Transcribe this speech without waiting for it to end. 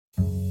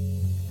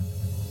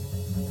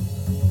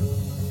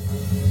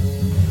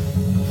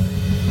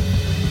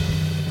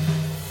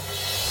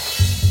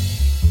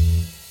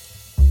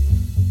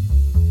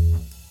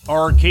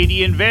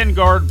Arcadian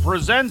Vanguard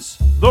presents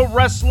the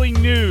Wrestling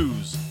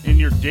News in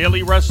your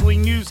daily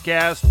wrestling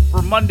newscast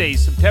for Monday,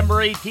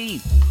 September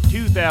 18th,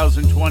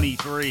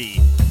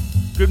 2023.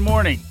 Good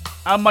morning,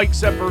 I'm Mike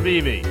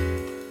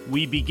Sempervive.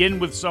 We begin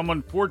with some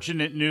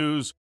unfortunate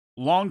news.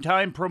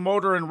 Longtime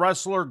promoter and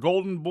wrestler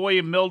Golden Boy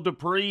Emile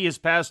Dupree has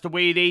passed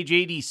away at age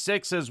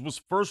 86, as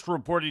was first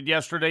reported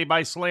yesterday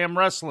by Slam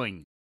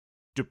Wrestling.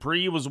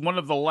 Dupree was one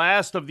of the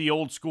last of the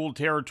old-school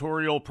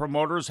territorial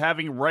promoters,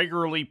 having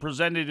regularly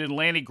presented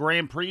Atlantic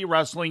Grand Prix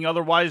Wrestling,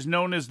 otherwise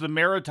known as the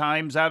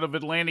Maritimes, out of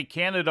Atlantic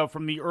Canada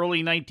from the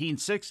early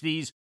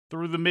 1960s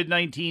through the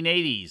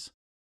mid-1980s.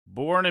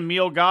 Born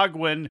Emile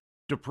Gauguin,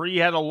 Dupree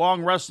had a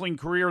long wrestling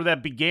career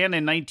that began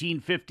in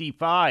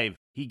 1955.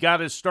 He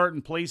got his start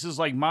in places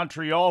like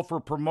Montreal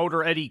for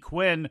promoter Eddie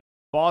Quinn,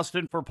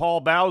 Boston for Paul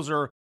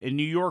Bowser, and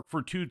New York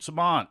for Toots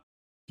Mondt.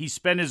 He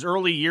spent his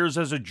early years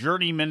as a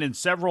journeyman in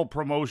several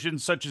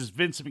promotions such as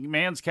Vince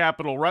McMahon's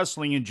Capitol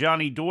Wrestling and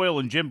Johnny Doyle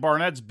and Jim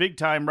Barnett's Big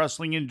Time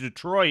Wrestling in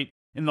Detroit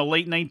in the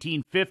late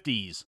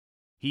 1950s.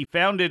 He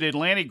founded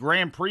Atlantic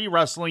Grand Prix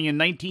Wrestling in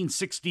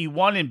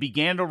 1961 and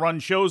began to run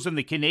shows in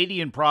the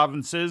Canadian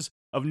provinces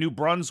of New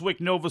Brunswick,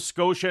 Nova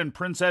Scotia, and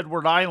Prince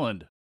Edward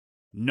Island.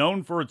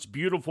 Known for its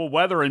beautiful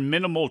weather and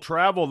minimal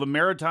travel, the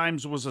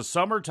Maritimes was a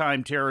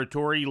summertime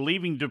territory,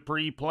 leaving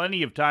Dupree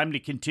plenty of time to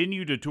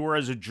continue to tour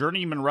as a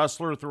journeyman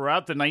wrestler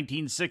throughout the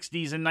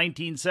 1960s and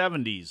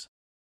 1970s.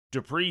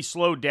 Dupree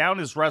slowed down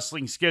his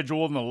wrestling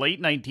schedule in the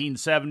late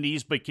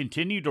 1970s, but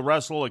continued to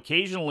wrestle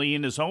occasionally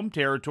in his home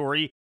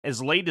territory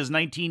as late as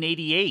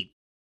 1988.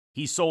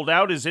 He sold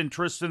out his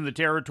interest in the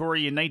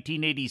territory in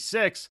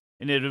 1986,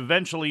 and it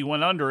eventually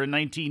went under in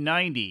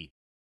 1990.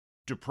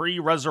 Dupree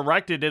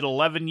resurrected it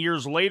 11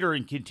 years later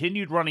and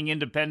continued running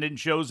independent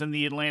shows in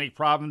the Atlantic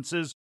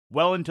provinces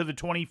well into the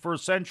 21st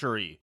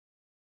century.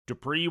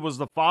 Dupree was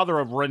the father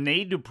of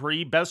Rene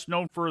Dupree, best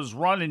known for his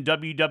run in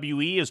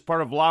WWE as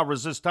part of La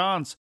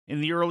Resistance in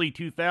the early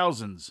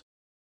 2000s.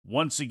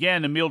 Once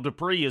again, Emile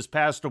Dupree has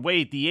passed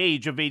away at the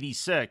age of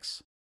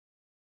 86.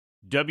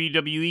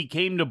 WWE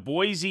came to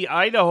Boise,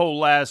 Idaho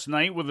last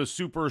night with a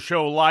Super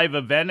Show live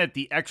event at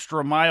the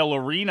Extra Mile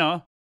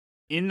Arena.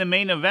 In the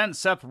main event,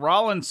 Seth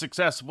Rollins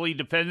successfully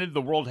defended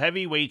the World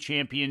Heavyweight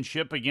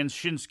Championship against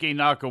Shinsuke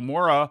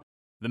Nakamura.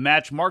 The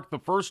match marked the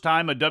first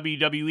time a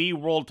WWE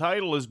World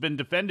title has been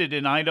defended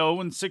in Idaho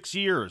in 6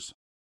 years.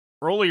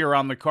 Earlier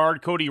on the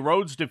card, Cody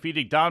Rhodes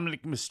defeated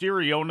Dominic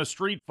Mysterio in a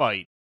street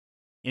fight.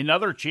 In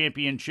other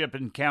championship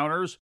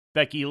encounters,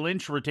 Becky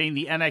Lynch retained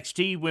the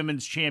NXT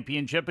Women's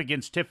Championship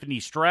against Tiffany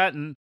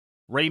Stratton.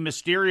 Rey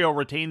Mysterio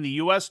retained the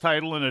U.S.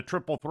 title in a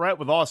triple threat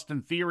with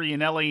Austin Theory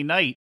and LA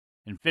Knight.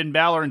 And Finn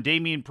Balor and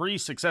Damian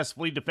Priest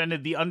successfully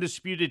defended the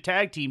undisputed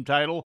tag team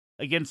title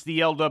against the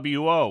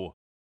LWO.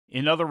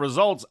 In other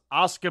results,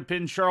 Asuka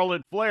pinned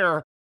Charlotte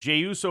Flair, Jey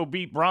Uso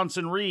beat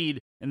Bronson Reed,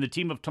 and the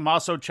team of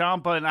Tommaso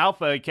Ciampa and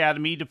Alpha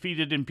Academy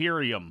defeated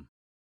Imperium.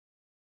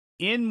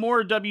 In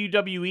more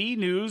WWE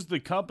news, the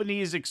company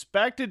is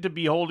expected to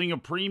be holding a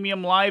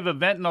premium live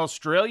event in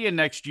Australia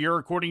next year,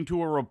 according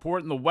to a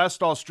report in the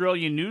West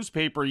Australian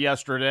newspaper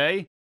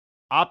yesterday.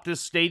 Optus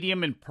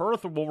Stadium in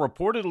Perth will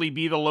reportedly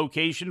be the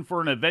location for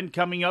an event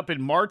coming up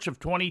in March of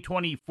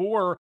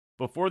 2024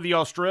 before the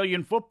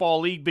Australian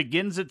Football League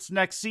begins its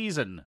next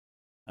season.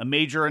 A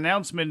major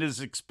announcement is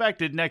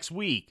expected next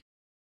week.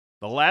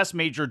 The last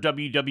major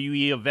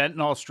WWE event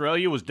in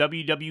Australia was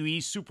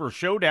WWE Super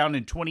Showdown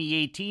in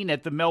 2018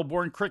 at the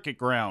Melbourne Cricket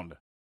Ground.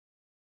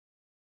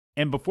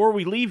 And before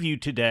we leave you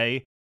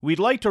today, we'd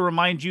like to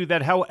remind you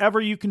that however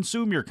you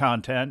consume your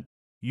content,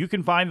 you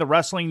can find the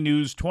wrestling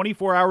news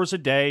 24 hours a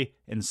day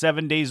and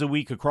 7 days a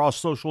week across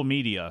social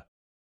media.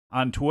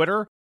 On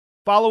Twitter,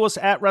 follow us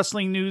at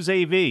Wrestling News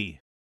AV.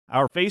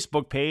 Our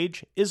Facebook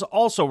page is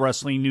also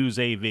Wrestling News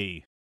AV.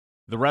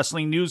 The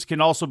Wrestling News can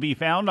also be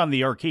found on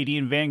the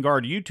Arcadian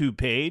Vanguard YouTube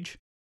page.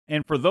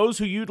 And for those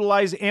who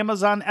utilize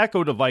Amazon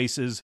Echo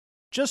devices,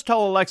 just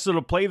tell Alexa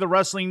to play the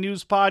Wrestling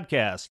News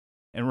podcast.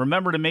 And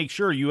remember to make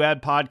sure you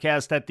add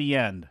podcast at the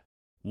end.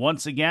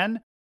 Once again,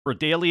 for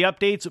daily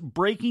updates,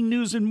 breaking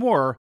news, and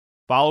more,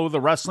 follow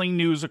the Wrestling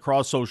News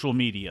across social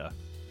media.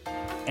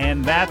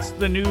 And that's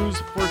the news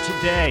for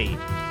today.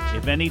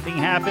 If anything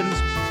happens,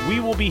 we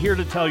will be here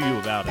to tell you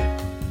about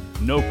it.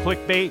 No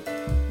clickbait,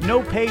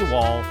 no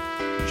paywall,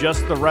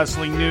 just the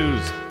Wrestling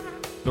News.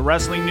 The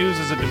Wrestling News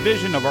is a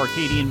division of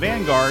Arcadian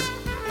Vanguard,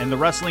 and the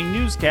Wrestling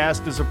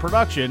Newscast is a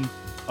production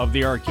of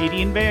the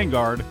Arcadian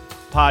Vanguard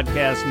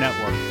Podcast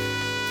Network.